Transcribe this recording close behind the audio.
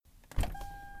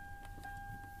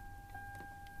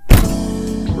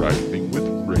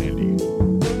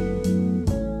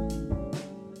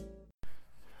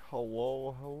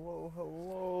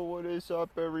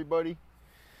up, everybody?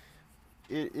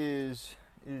 It is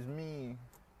me,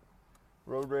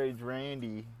 Road Rage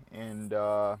Randy, and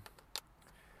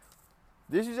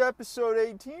this is episode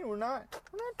 18. We're not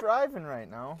driving right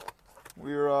now.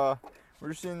 We're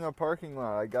just in the parking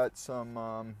lot. I got some what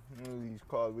are these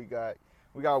called? We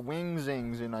got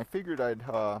wing-zings, and I figured I'd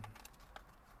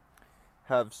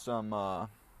have some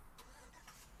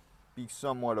be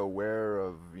somewhat aware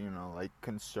of, like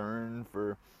concern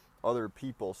for other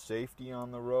people's safety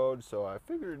on the road. So I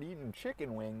figured eating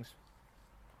chicken wings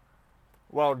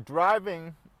while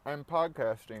driving and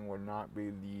podcasting would not be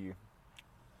the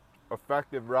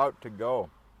effective route to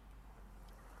go.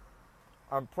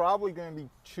 I'm probably going to be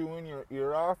chewing your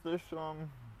ear off this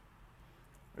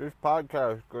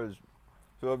podcast, because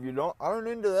so if you aren't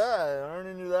into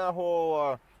that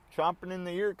whole chomping in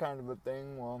the ear kind of a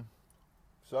thing, well,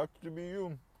 sucks to be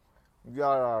you. We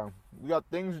got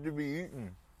things to be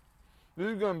eating. This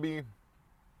is going to be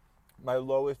my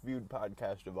lowest viewed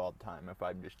podcast of all time if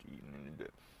I'm just eating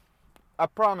it. I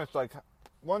promise, like,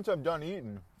 once I'm done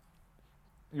eating,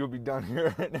 you'll be done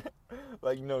hearing it.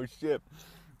 Like, no shit.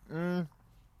 So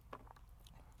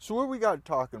what we got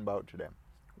talking about today?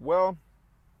 Well,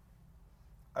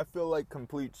 I feel like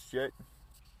complete shit.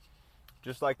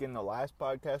 Just like in the last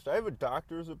podcast. I have a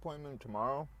doctor's appointment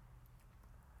tomorrow.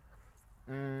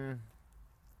 I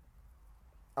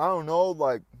don't know,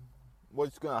 like,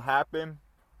 what's going to happen.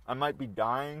 I might be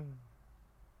dying.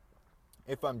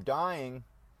 If I'm dying,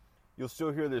 you'll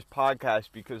still hear this podcast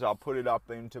because I'll put it up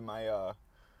into my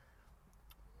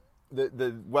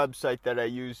the website that I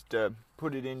used to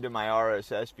put it into my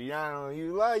RSS feed. I don't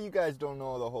know, a lot of you guys don't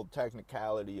know the whole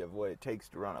technicality of what it takes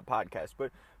to run a podcast,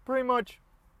 but pretty much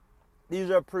these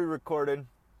are pre-recorded,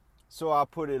 so I'll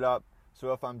put it up.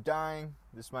 So if I'm dying,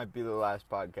 this might be the last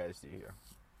podcast you hear.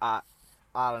 I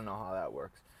don't know how that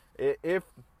works. If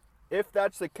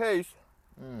that's the case,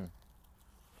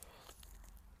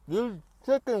 these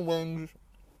chicken wings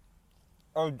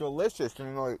are delicious.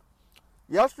 And like,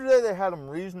 yesterday they had them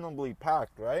reasonably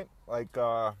packed, right? Like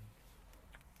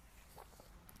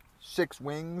 6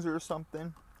 wings or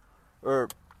something. Or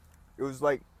it was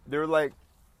like, they were like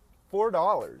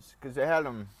 $4 because they had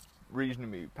them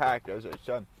reasonably packed, as I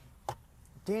said.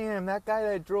 Damn, that guy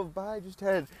that drove by just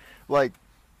had like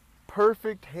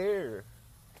perfect hair.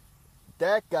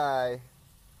 That guy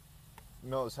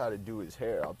knows how to do his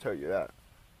hair, I'll tell you that.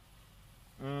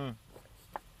 Yeah,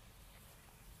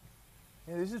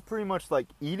 this is pretty much like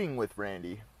eating with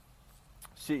Randy.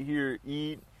 Sit here,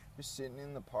 eat, just sitting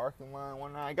in the parking lot and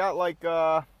whatnot. I got like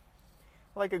a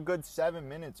good 7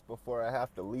 minutes before I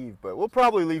have to leave, but we'll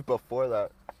probably leave before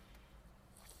that.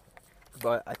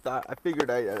 But I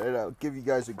figured I'd give you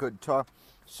guys a good talk.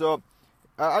 So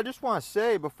I just want to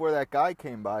say, before that guy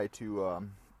came by to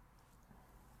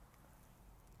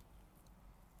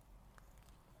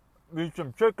need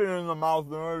some chicken in the mouth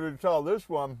in order to tell this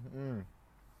one.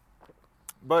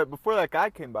 But before that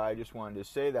guy came by, I just wanted to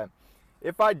say that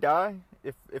if I die,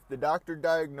 if the doctor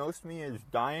diagnosed me as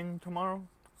dying tomorrow,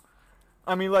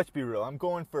 I mean, let's be real, I'm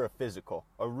going for a physical,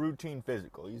 a routine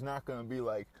physical. He's not going to be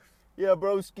like, yeah,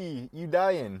 broski, you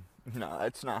dying. No,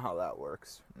 that's not how that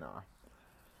works. No.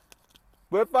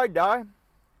 But if I die,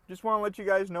 just want to let you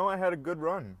guys know I had a good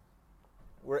run.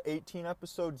 We're 18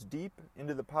 episodes deep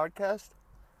into the podcast.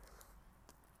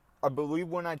 I believe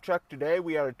when I checked today,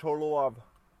 we had a total of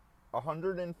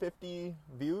 150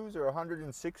 views or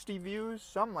 160 views,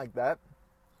 something like that.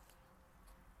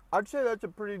 I'd say that's a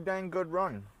pretty dang good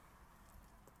run.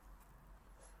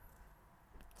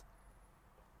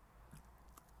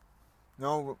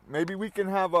 No, maybe we can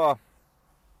have a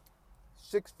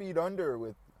 6 feet under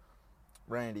with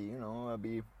Randy. I'll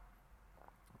be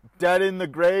dead in the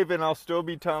grave and I'll still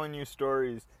be telling you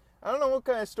stories. I don't know what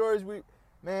kind of stories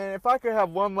man, if I could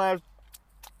have one last,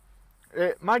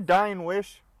 my dying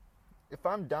wish, if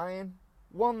I'm dying,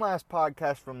 one last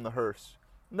podcast from the hearse.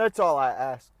 That's all I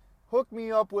ask. Hook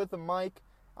me up with a mic.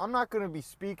 I'm not going to be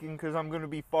speaking because I'm going to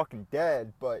be fucking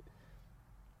dead, but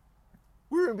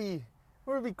we're going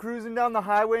to be cruising down the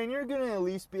highway and you're going to at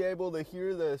least be able to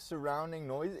hear the surrounding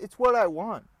noise. It's what I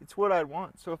want. It's what I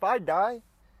want. So if I die,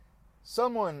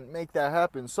 someone make that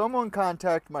happen. Someone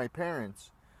contact my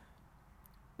parents.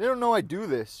 They don't know I do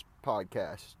this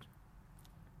podcast.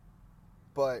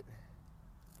 But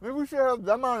maybe we should have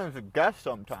them on as a guest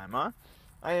sometime, huh?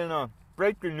 I don't know.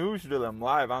 Break the news to them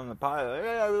live on the pod.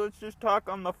 Hey, let's just talk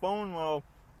on the phone while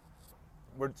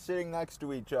we're sitting next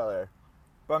to each other.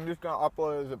 But I'm just going to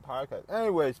upload it as a podcast.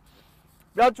 Anyways,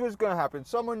 that's what's going to happen.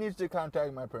 Someone needs to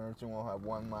contact my parents and we'll have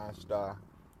one last,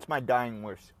 it's my dying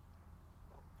wish.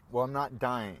 Well, I'm not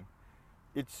dying.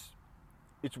 It's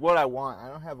it's what I want. I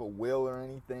don't have a will or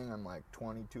anything. I'm like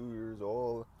 22 years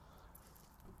old.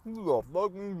 Who the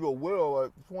fuck needs a will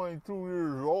at 22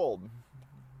 years old?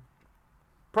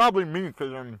 Probably me,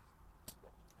 because I'm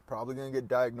probably going to get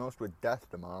diagnosed with death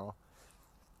tomorrow.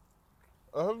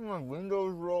 I have my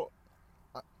windows rolled.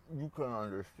 You couldn't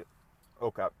understand.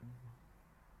 Okay.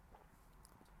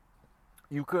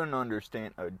 You couldn't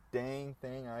understand a dang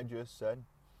thing I just said.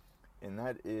 And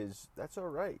that's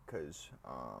alright, because,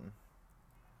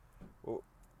 well,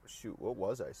 shoot, what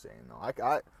was I saying?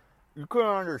 No, you couldn't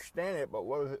understand it, but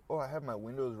what was it? Oh, I have my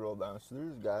windows rolled down. So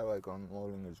there's a guy, like,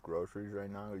 unloading his groceries right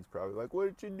now. He's probably like,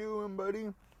 what you doing,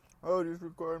 buddy? Oh, just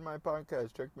recording my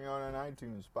podcast. Check me out on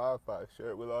iTunes, Spotify.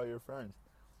 Share it with all your friends.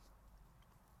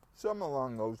 Something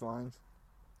along those lines.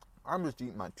 I'm just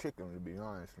eating my chicken, to be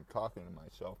honest, and talking to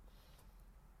myself.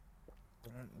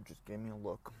 Just gave me a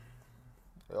look.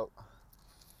 Yep.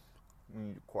 We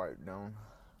need to quiet down.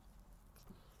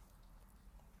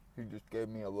 He just gave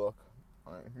me a look.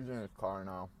 Alright, he's in his car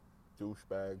now.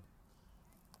 Douchebag.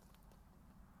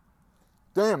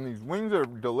 Damn, these wings are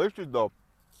delicious though.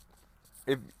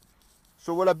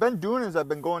 So what I've been doing is I've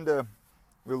been going to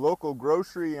the local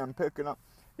grocery. I'm picking up.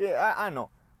 Yeah, I know.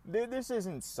 This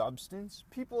isn't substance.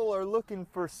 People are looking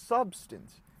for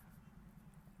substance.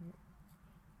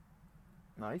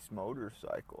 Nice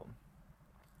motorcycle.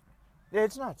 Yeah,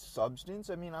 it's not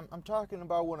substance. I mean, I'm talking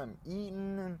about what I'm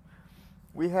eating. And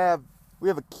we have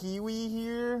a kiwi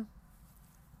here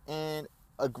and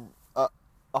a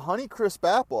Honeycrisp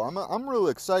apple. I'm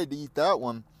really excited to eat that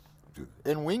one.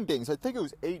 And wingdings. I think it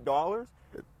was $8.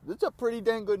 It's a pretty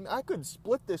dang good. I could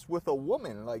split this with a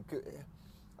woman. Like,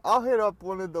 I'll hit up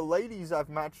one of the ladies I've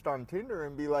matched on Tinder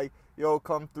and be like, yo,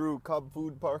 come through Cub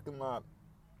Food parking lot.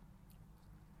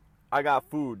 I got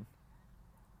food.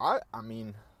 I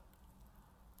mean,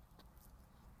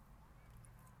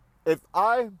 if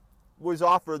I was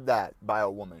offered that by a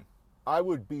woman, I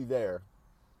would be there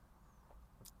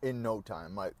in no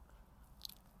time. Like,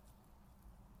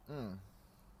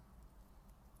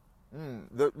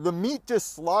 the meat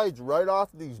just slides right off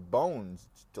these bones.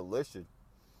 It's delicious.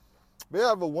 But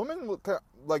yeah, if a woman would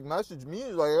like message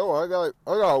me, like, oh, I got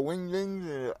wingdings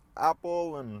and an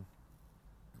apple, and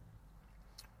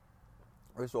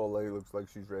this old lady looks like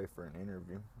she's ready for an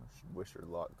interview. I should wish her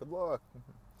luck. Good luck.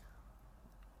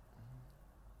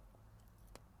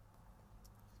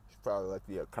 She's probably like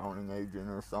the accounting agent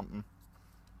or something.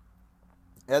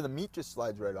 Yeah, the meat just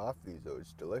slides right off these, though.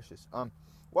 It's delicious.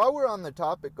 While we're on the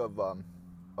topic of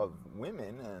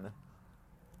women and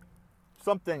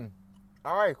something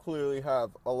I clearly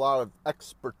have a lot of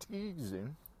expertise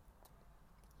in,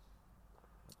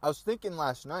 I was thinking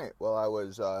last night while I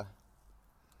was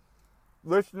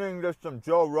listening to some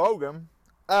Joe Rogan,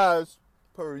 as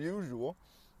per usual.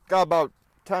 Got about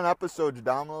 10 episodes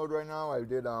downloaded right now.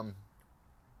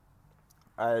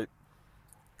 I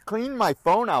cleaned my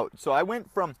phone out, so I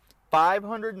went from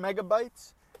 500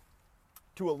 megabytes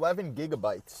to 11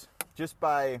 gigabytes just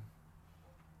by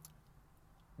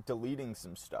deleting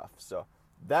some stuff. So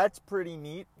that's pretty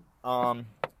neat. Downloaded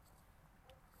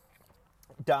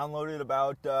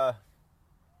about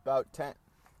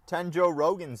 10 Joe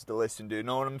Rogans to listen to, you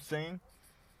know what I'm saying?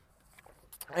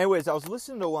 Anyways, I was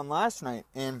listening to one last night,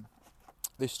 and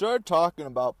they started talking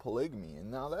about polygamy.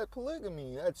 And now that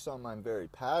polygamy, that's something I'm very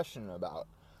passionate about.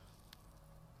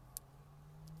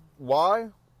 Why?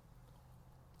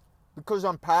 Because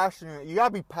I'm passionate. You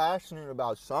gotta be passionate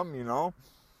about something, you know?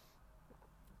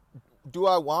 Do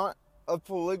I want a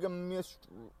polygamist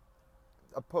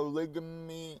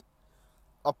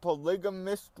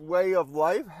way of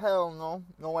life? Hell no.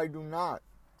 No, I do not.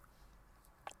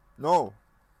 No.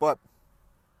 But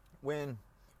when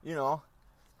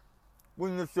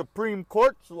the Supreme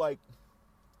Court's like,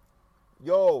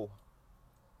 yo,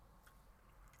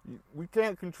 we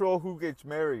can't control who gets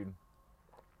married,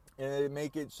 and they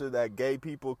make it so that gay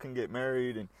people can get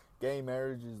married, and gay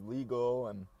marriage is legal,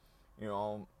 and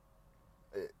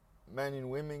men and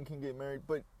women can get married,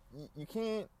 but you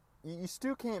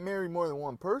still can't marry more than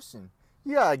one person.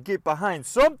 You gotta get behind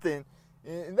something,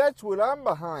 and that's what I'm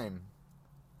behind.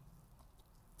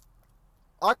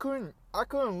 I couldn't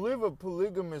live a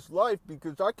polygamous life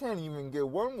because I can't even get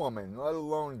one woman, let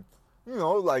alone,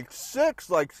 like 6,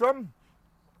 like some.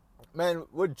 Man,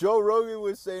 what Joe Rogan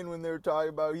was saying when they were talking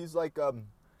about, he's like,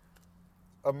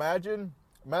 imagine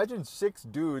 6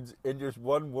 dudes and just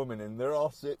one woman, and they're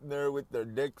all sitting there with their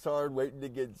dicks hard, waiting to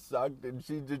get sucked, and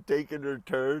she's just taking her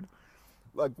turn.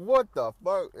 Like, what the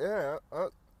fuck? Yeah,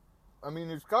 I mean,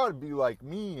 it's gotta be like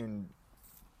me and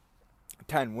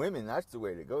 10 women. That's the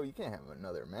way to go. You can't have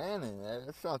another man in there.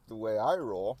 That's not the way I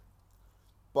roll.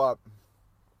 But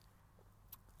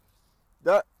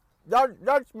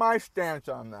That's my stance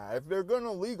on that. If they're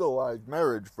gonna legalize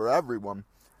marriage for everyone,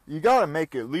 you gotta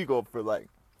make it legal for, like,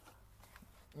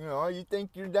 you know, you think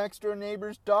your next door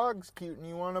neighbor's dog's cute and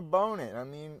you want to bone it. I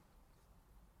mean,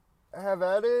 have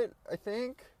at it, I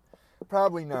think.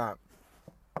 Probably not.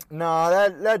 No,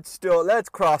 that's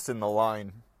crossing the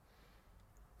line.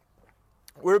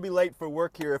 We'll be late for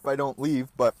work here if I don't leave,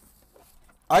 but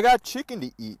I got chicken to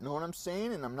eat, you know what I'm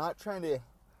saying? And I'm not trying to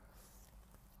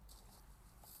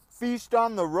feast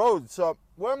on the road. So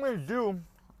what I'm going to do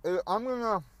is I'm going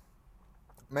to,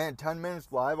 man, 10 minutes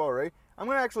live already. I'm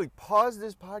going to actually pause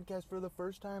this podcast for the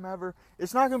first time ever.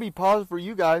 It's not going to be paused for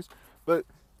you guys, but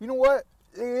you know what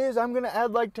it is? I'm going to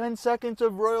add like 10 seconds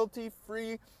of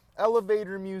royalty-free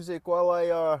elevator music while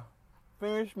I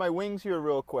finish my wings here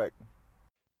real quick.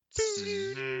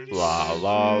 La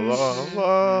la la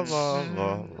la la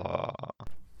la la.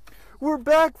 We're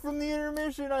back from the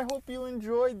intermission. I hope you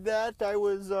enjoyed that.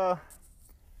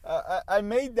 I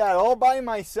made that all by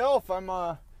myself. I'm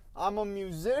a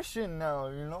musician now,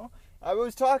 you know. I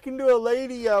was talking to a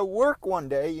lady at work one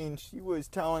day, and she was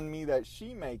telling me that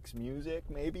she makes music.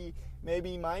 Maybe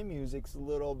my music's a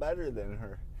little better than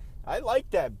her. I like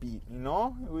that beat, you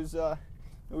know.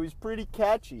 It was pretty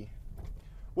catchy.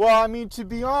 Well, I mean, to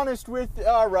be honest with,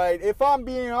 all right, if I'm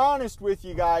being honest with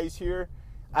you guys here,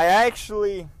 I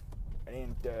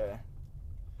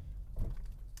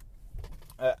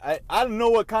don't know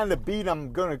what kind of beat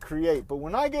I'm going to create, but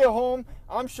when I get home,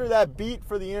 I'm sure that beat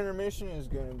for the intermission is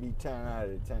going to be 10 out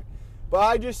of 10.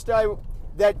 But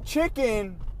that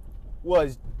chicken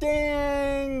was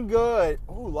dang good.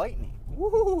 Ooh, lightning.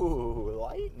 Ooh,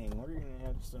 lightning. We're going to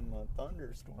have some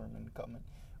thunderstorming coming.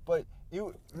 But,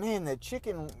 man, the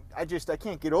chicken, I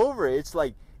can't get over it. It's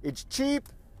like, it's cheap,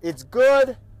 it's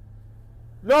good.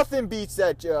 Nothing beats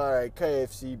that,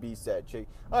 KFC beats that chicken.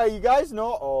 You guys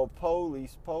know,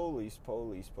 police.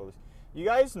 You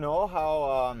guys know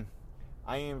how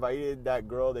I invited that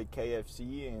girl to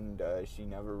KFC and she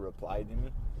never replied to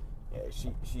me? Yeah,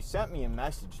 she sent me a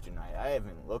message tonight. I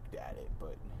haven't looked at it,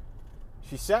 but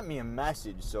she sent me a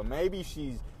message, so maybe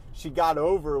she got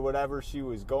over whatever she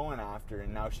was going after,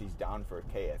 and now she's down for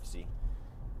KFC.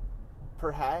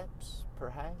 Perhaps.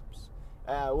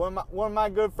 One of my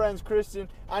good friends, Christian,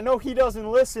 I know he doesn't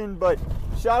listen, but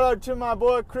shout out to my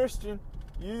boy Christian.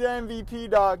 You the MVP,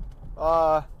 dog.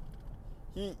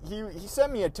 He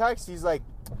sent me a text. He's like,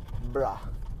 bruh,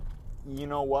 you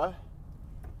know what?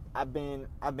 I've been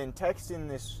texting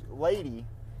this lady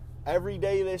every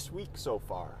day this week so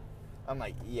far. I'm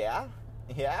like, yeah,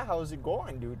 how's it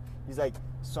going, dude? He's like,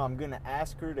 so I'm gonna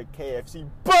ask her to KFC.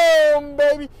 Boom,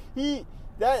 baby.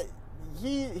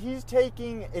 He's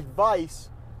taking advice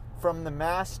from the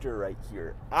master right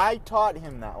here. I taught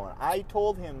him that one. I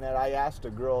told him that I asked a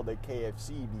girl to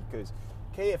KFC because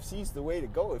KFC's the way to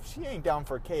go. If she ain't down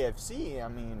for KFC, I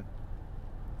mean,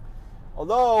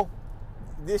 although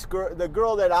the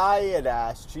girl that I had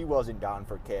asked, she wasn't down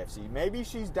for KFC. Maybe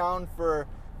she's down for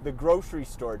the grocery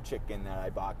store chicken that I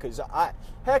bought, because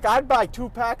I'd buy 2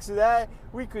 packs of that.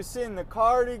 We could sit in the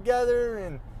car together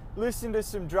and listen to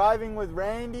some Driving with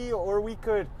Randy, or we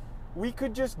could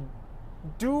just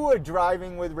do a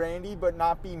Driving with Randy but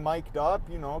not be mic'd up,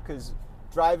 you know, because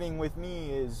driving with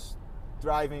me is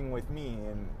driving with me,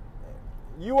 and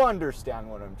you understand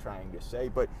what I'm trying to say.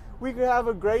 But we could have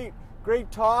a great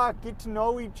talk, get to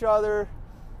know each other,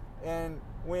 and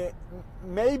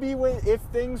if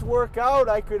things work out,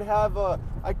 I could have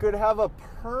a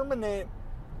permanent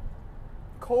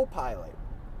co-pilot.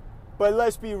 But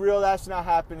let's be real, that's not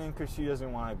happening because she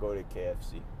doesn't want to go to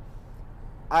KFC.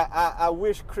 I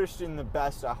wish Christian the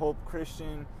best. I hope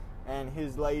Christian and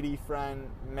his lady friend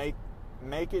make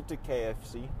it to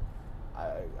KFC.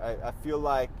 I feel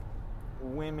like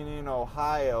women in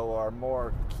Ohio are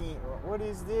more keen. What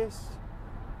is this?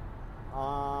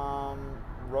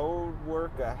 Road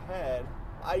work ahead.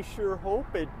 I sure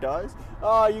hope it does.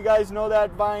 Oh, you guys know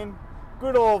that Vine?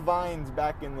 Good old Vines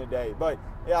back in the day. But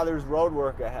yeah, there's road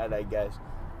work ahead, I guess.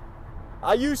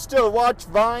 I used to watch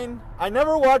Vine. I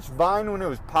never watched Vine when it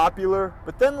was popular,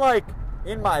 but then like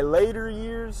in my later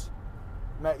years,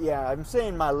 I'm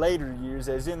saying my later years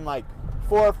as in like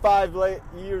 4 or 5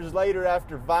 years later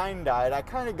after Vine died, I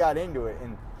kind of got into it,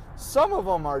 and some of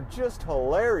them are just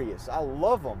hilarious. I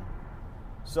love them.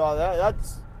 So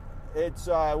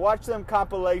I watch them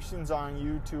compilations on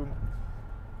YouTube.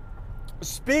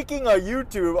 Speaking of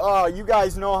YouTube, you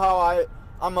guys know how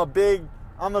I'm a big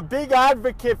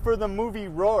advocate for the movie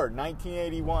Roar,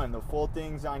 1981. The full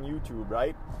thing's on YouTube,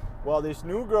 right? Well, this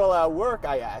new girl at work,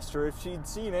 I asked her if she'd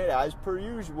seen it as per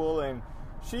usual, and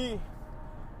she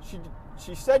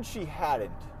said she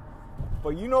hadn't.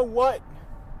 But you know what?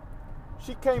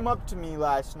 She came up to me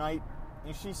last night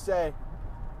and she said,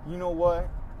 you know what?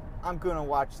 I'm going to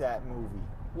watch that movie.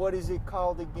 What is it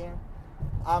called again?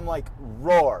 I'm like,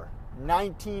 Roar,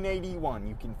 1981.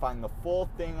 You can find the full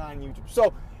thing on YouTube.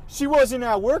 So she wasn't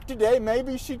at work today.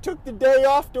 Maybe she took the day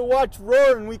off to watch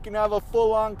Roar and we can have a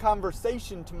full-on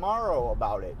conversation tomorrow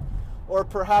about it. Or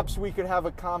perhaps we could have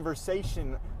a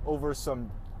conversation over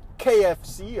some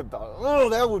KFC about it. Oh,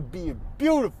 that would be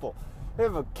beautiful.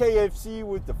 Have a KFC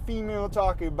with the female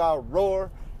talking about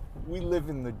Roar. We live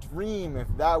in the dream if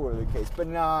that were the case. But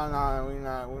no,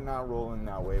 we're not rolling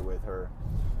that way with her.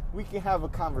 We can have a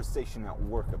conversation at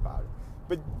work about it.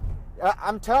 But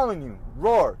I'm telling you,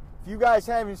 Roar. If you guys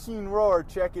haven't seen Roar,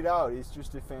 check it out. It's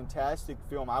just a fantastic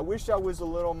film. I wish I was a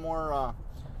little more,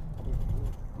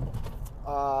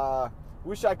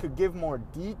 wish I could give more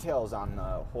details on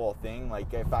the whole thing.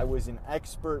 Like if I was an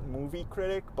expert movie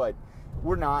critic, but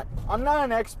we're not. I'm not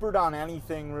an expert on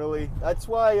anything, really. That's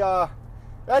the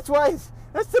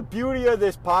beauty of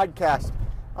this podcast.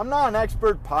 I'm not an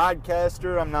expert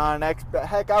podcaster. I'm not an expert.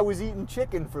 Heck, I was eating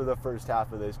chicken for the first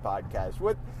half of this podcast.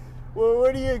 What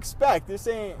do you expect? This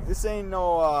ain't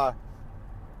no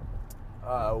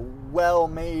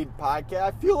well-made podcast.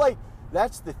 I feel like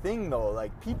that's the thing, though.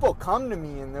 Like people come to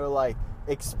me and they're like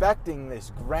expecting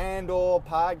this grand old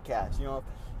podcast. You know,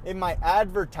 in my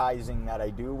advertising that I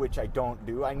do, which I don't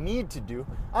do, I need to do.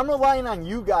 I'm relying on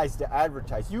you guys to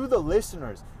advertise. You, the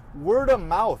listeners. Word of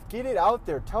mouth, get it out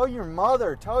there. Tell your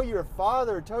mother, tell your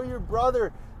father, tell your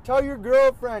brother, tell your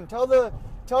girlfriend, tell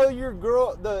your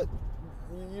girl,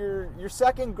 your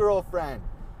second girlfriend,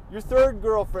 your third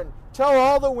girlfriend. Tell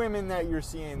all the women that you're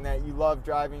seeing that you love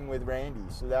driving with Randy,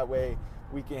 so that way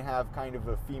we can have kind of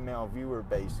a female viewer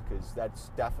base, because that's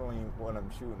definitely what I'm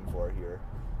shooting for here.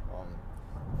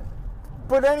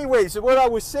 But anyways, what I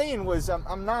was saying was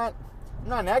I'm not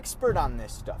an expert on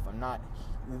this stuff. I'm not.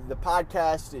 The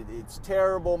podcast, it's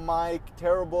terrible mic,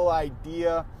 terrible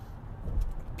idea.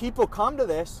 People come to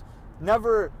this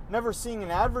never seeing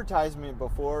an advertisement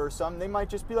before or something. They might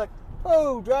just be like,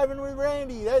 oh, driving with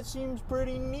Randy, that seems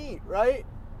pretty neat, right?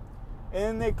 And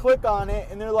then they click on it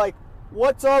and they're like,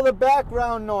 what's all the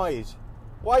background noise?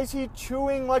 Why is he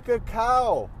chewing like a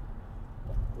cow?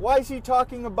 Why is he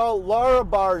talking about Lara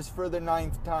bars for the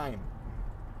 9th time?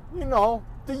 You know,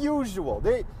 the usual.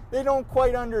 They don't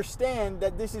quite understand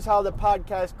that this is how the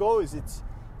podcast goes.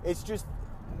 It's just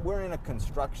we're in a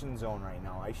construction zone right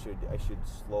now. I should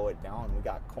slow it down. We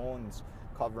got cones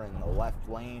covering the left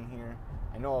lane here.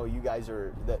 I know you guys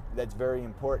are that's very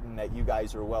important that you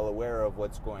guys are well aware of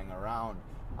what's going around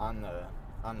on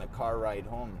the car ride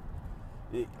home.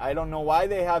 I don't know why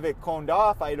they have it coned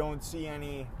off. I don't see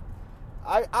any.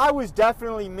 I was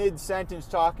definitely mid-sentence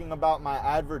talking about my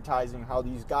advertising, how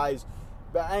these guys.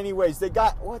 But anyways, they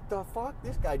got... What the fuck?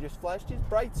 This guy just flashed his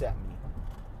brights at me.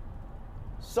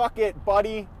 Suck it,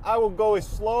 buddy. I will go as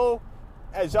slow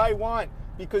as I want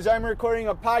because I'm recording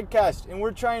a podcast and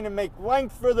we're trying to make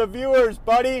length for the viewers,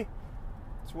 buddy.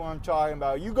 That's what I'm talking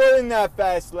about. You go in that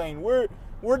fast lane. We're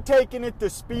taking it the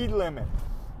speed limit.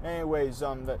 Anyways,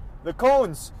 the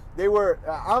cones, they were...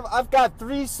 I've got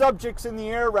 3 subjects in the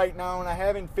air right now and I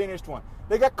haven't finished one.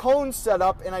 They got cones set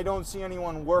up and I don't see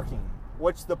anyone working.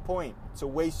 What's the point? It's a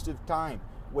waste of time,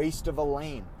 waste of a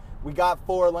lane. We got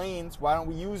 4 lanes. Why don't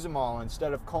we use them all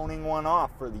instead of coning one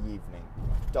off for the evening?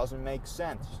 Doesn't make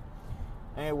sense.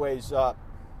 Anyways, I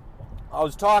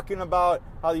was talking about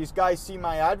how these guys see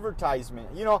my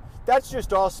advertisement. You know, that's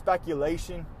just all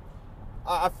speculation.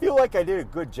 I feel like I did a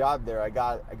good job there. I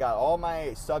got all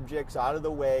my subjects out of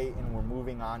the way, and we're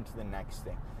moving on to the next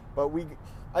thing. But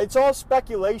it's all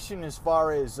speculation as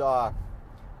far as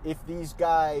if these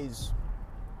guys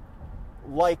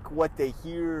like what they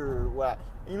hear. What,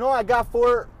 you know, I got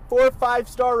 4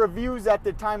 5-star reviews at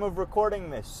the time of recording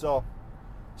this, so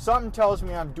something tells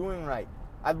me I'm doing right.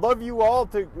 I'd love you all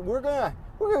to. We're gonna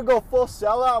go full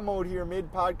sellout mode here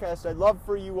mid podcast. I'd love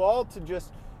for you all to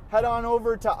just head on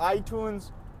over to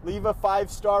iTunes, leave a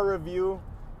 5-star review,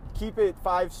 keep it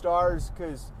 5 stars,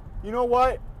 because you know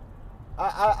what?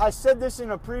 I said this in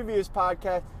a previous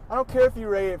podcast. I don't care if you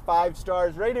rate it 5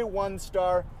 stars, rate it 1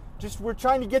 star. Just we're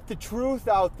trying to get the truth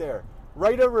out there.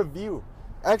 Write a review.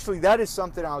 Actually, that is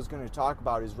something I was going to talk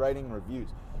about, is writing reviews.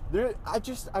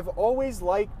 I've always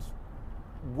liked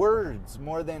words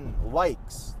more than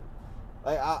likes.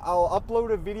 I'll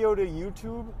upload a video to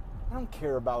YouTube. I don't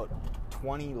care about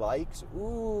 20 likes.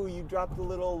 Ooh, you dropped a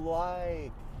little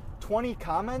like. 20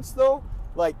 comments though?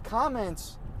 Like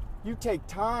comments, you take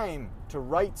time to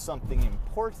write something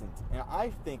important, and I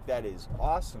think that is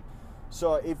awesome.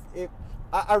 So if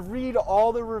I read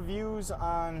all the reviews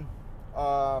on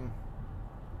on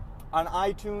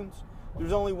iTunes.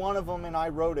 There's only one of them, and I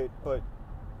wrote it, but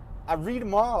I read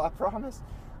them all, I promise.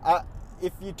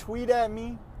 If you tweet at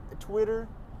me, Twitter,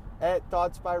 at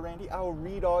Thoughts by Randy, I will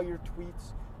read all your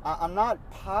tweets. I'm not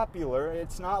popular.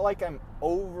 It's not like I'm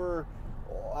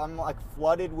like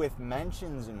flooded with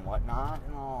mentions and whatnot.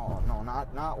 No,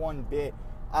 not one bit.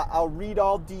 I'll read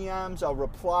all DMs. I'll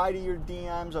reply to your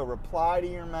DMs. I'll reply to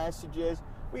your messages.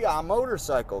 We got a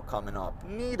motorcycle coming up.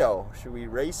 Neato. Should we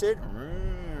race it?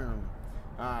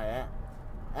 All right.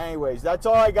 Anyways, that's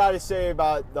all I got to say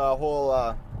about the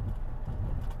whole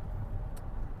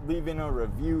leaving a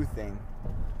review thing.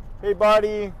 Hey,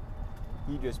 buddy.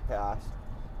 He just passed.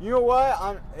 You know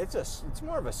what? It's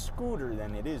more of a scooter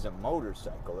than it is a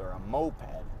motorcycle or a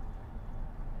moped.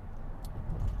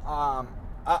 I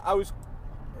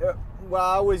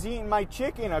was eating my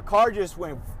chicken, a car just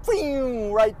went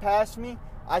right past me.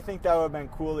 I think that would have been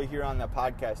cool to hear on the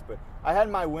podcast, but I had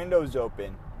my windows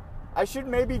open. I should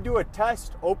maybe do a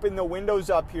test, open the windows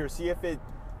up here, see if it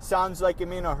sounds like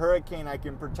I'm in a hurricane. I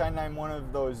can pretend I'm one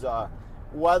of those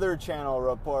Weather Channel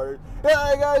reporters.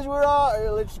 Hey guys, we're out.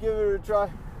 Let's give it a try.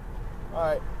 All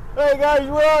right. Hey guys,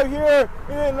 we're out here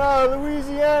in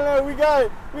Louisiana. We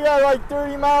got like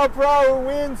 30-mile-per-hour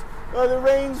winds. The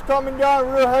rain's coming down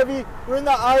real heavy. We're in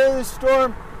the eye of the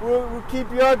storm. We'll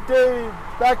keep you updated.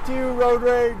 Back to you, Road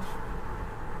Rage.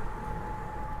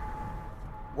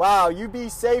 Wow, you be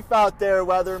safe out there,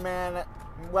 Weatherman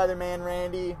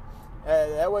Randy.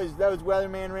 That was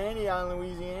Weatherman Randy on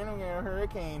Louisiana. We got a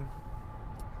hurricane.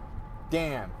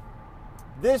 Damn.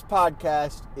 This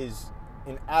podcast is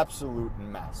an absolute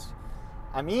mess.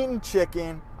 I'm eating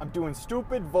chicken. I'm doing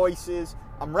stupid voices.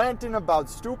 I'm ranting about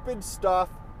stupid stuff.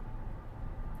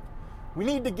 We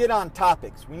need to get on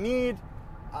topics.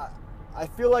 I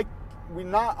feel like we're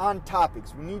not on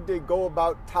topics. We need to go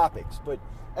about topics. But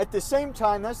at the same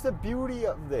time, that's the beauty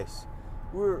of this.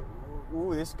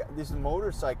 This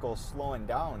motorcycle is slowing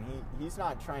down. He's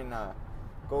not trying to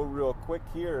go real quick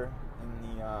here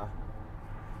in the, all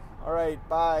right,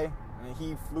 bye. And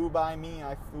he flew by me,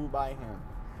 I flew by him.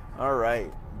 All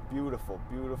right, beautiful,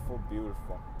 beautiful,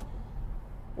 beautiful.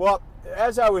 Well,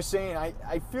 as I was saying,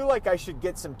 I feel like I should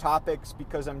get some topics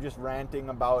because I'm just ranting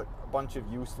about a bunch of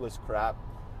useless crap.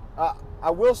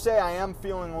 I will say I am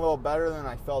feeling a little better than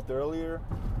I felt earlier.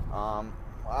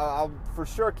 I'll for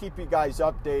sure keep you guys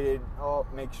updated. I'll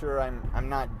make sure I'm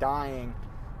not dying,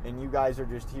 and you guys are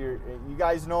just here. You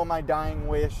guys know my dying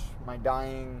wish, my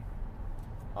dying.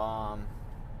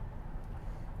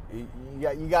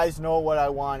 You guys know what I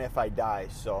want if I die.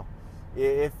 So,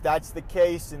 if that's the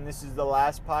case, and this is the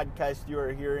last podcast you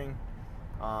are hearing,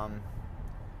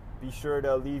 be sure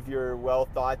to leave your well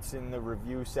thoughts in the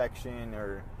review section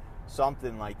or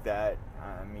something like that.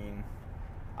 I mean,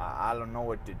 I don't know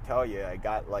what to tell you. I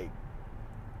got like,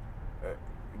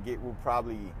 we'll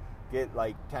probably get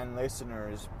like 10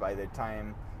 listeners by the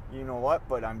time, you know what,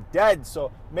 but I'm dead.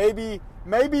 So maybe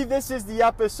this is the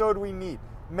episode we need.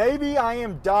 Maybe I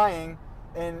am dying,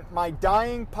 and my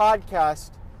dying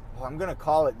podcast, I'm going to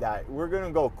call it that. We're going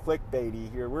to go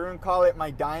clickbaity here. We're going to call it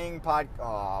my dying podcast.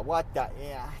 Oh, what the,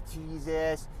 yeah,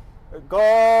 Jesus.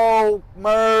 Go,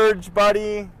 merge,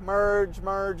 buddy. Merge.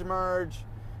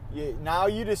 Now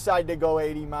you decide to go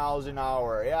 80 miles an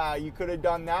hour. Yeah, you could have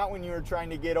done that when you were trying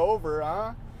to get over,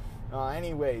 huh?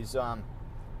 Anyways,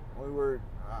 we were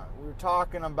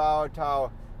talking about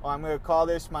how I'm going to call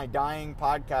this my dying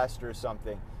podcast or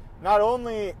something. Not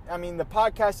only, I mean, the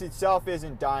podcast itself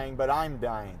isn't dying, but I'm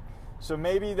dying. So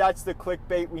maybe that's the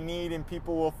clickbait we need, and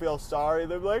people will feel sorry.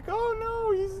 They'll be like, "Oh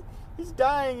no, he's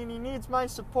dying and he needs my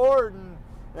support," and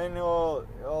then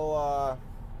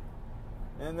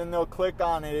and then they'll click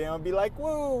on it and it'll be like,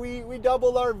 "Woo, we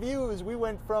doubled our views. We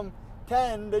went from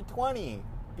 10 to 20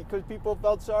 because people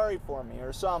felt sorry for me,"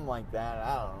 or something like that.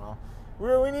 I don't know.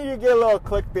 We need to get a little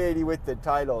clickbaity with the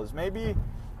titles. Maybe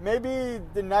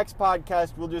the next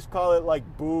podcast we'll just call it like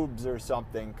boobs or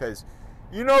something, because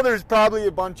you know there's probably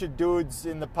a bunch of dudes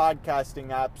in the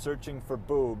podcasting app searching for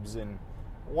boobs, and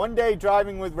one day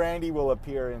Driving with Randy will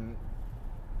appear, and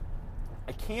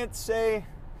I can't say,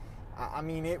 I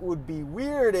mean, it would be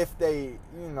weird if they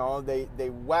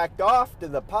whacked off to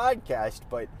the podcast,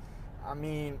 but I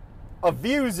mean, a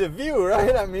view's a view,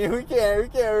 right? I mean, we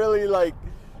can't really like,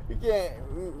 we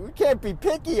can't be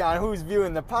picky on who's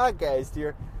viewing the podcast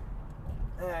here.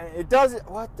 It doesn't.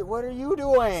 What are you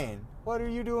doing? What are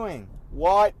you doing?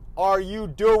 What are you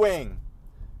doing?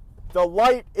 The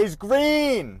light is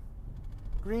green.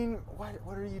 Green.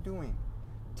 What are you doing?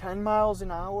 10 miles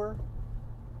an hour?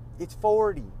 It's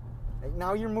 40.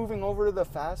 Now you're moving over to the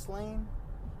fast lane?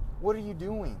 What are you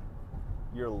doing?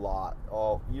 your lot.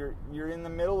 Oh, you're in the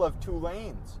middle of 2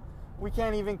 lanes. We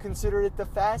can't even consider it the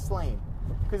fast lane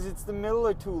because it's the middle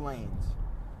of 2 lanes.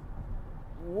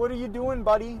 What are you doing,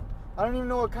 buddy? I don't even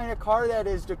know what kind of car that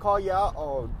is to call you out.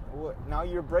 Oh, now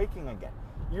you're braking again.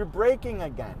 You're braking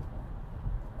again.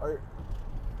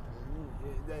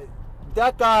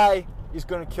 That guy is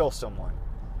going to kill someone.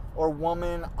 Or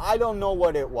woman. I don't know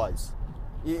what it was.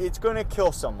 It's going to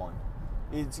kill someone.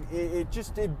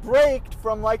 It braked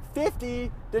from like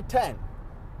 50 to 10.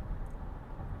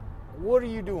 What are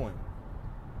you doing?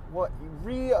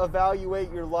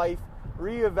 Reevaluate your life.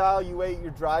 Reevaluate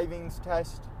your driving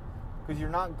test. Because you're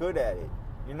not good at it.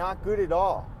 You're not good at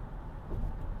all.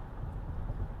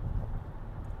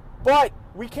 But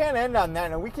we can't end on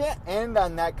that. And we can't end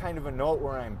on that kind of a note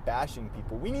where I'm bashing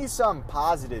people. We need something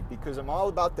positive because I'm all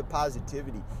about the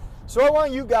positivity. So I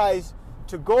want you guys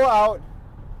to go out,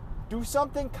 do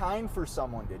something kind for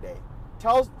someone today.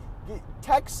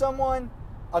 Text someone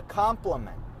a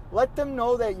compliment. Let them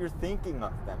know that you're thinking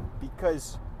of them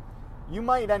because you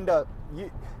might end up,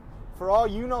 for all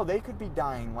you know, they could be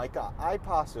dying like I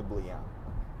possibly am.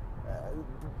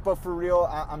 But for real,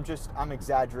 I'm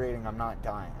exaggerating. I'm not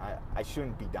dying. I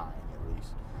shouldn't be dying at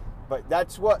least. But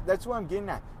that's what I'm getting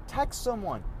at. Text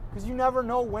someone because you never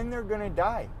know when they're gonna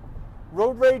die.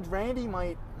 Road Rage Randy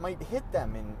might hit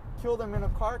them and kill them in a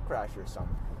car crash or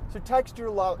something. So text a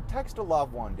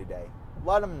loved one today.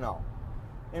 Let them know.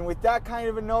 And with that kind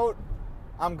of a note,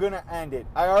 I'm gonna end it.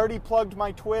 I already plugged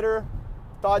my Twitter,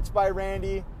 Thoughts by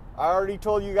Randy. I already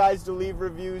told you guys to leave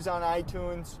reviews on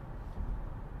iTunes.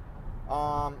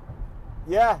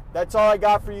 Yeah, that's all I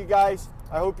got for you guys.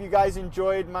 I hope you guys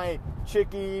enjoyed my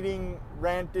chicken eating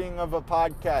ranting of a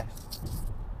podcast.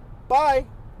 Bye.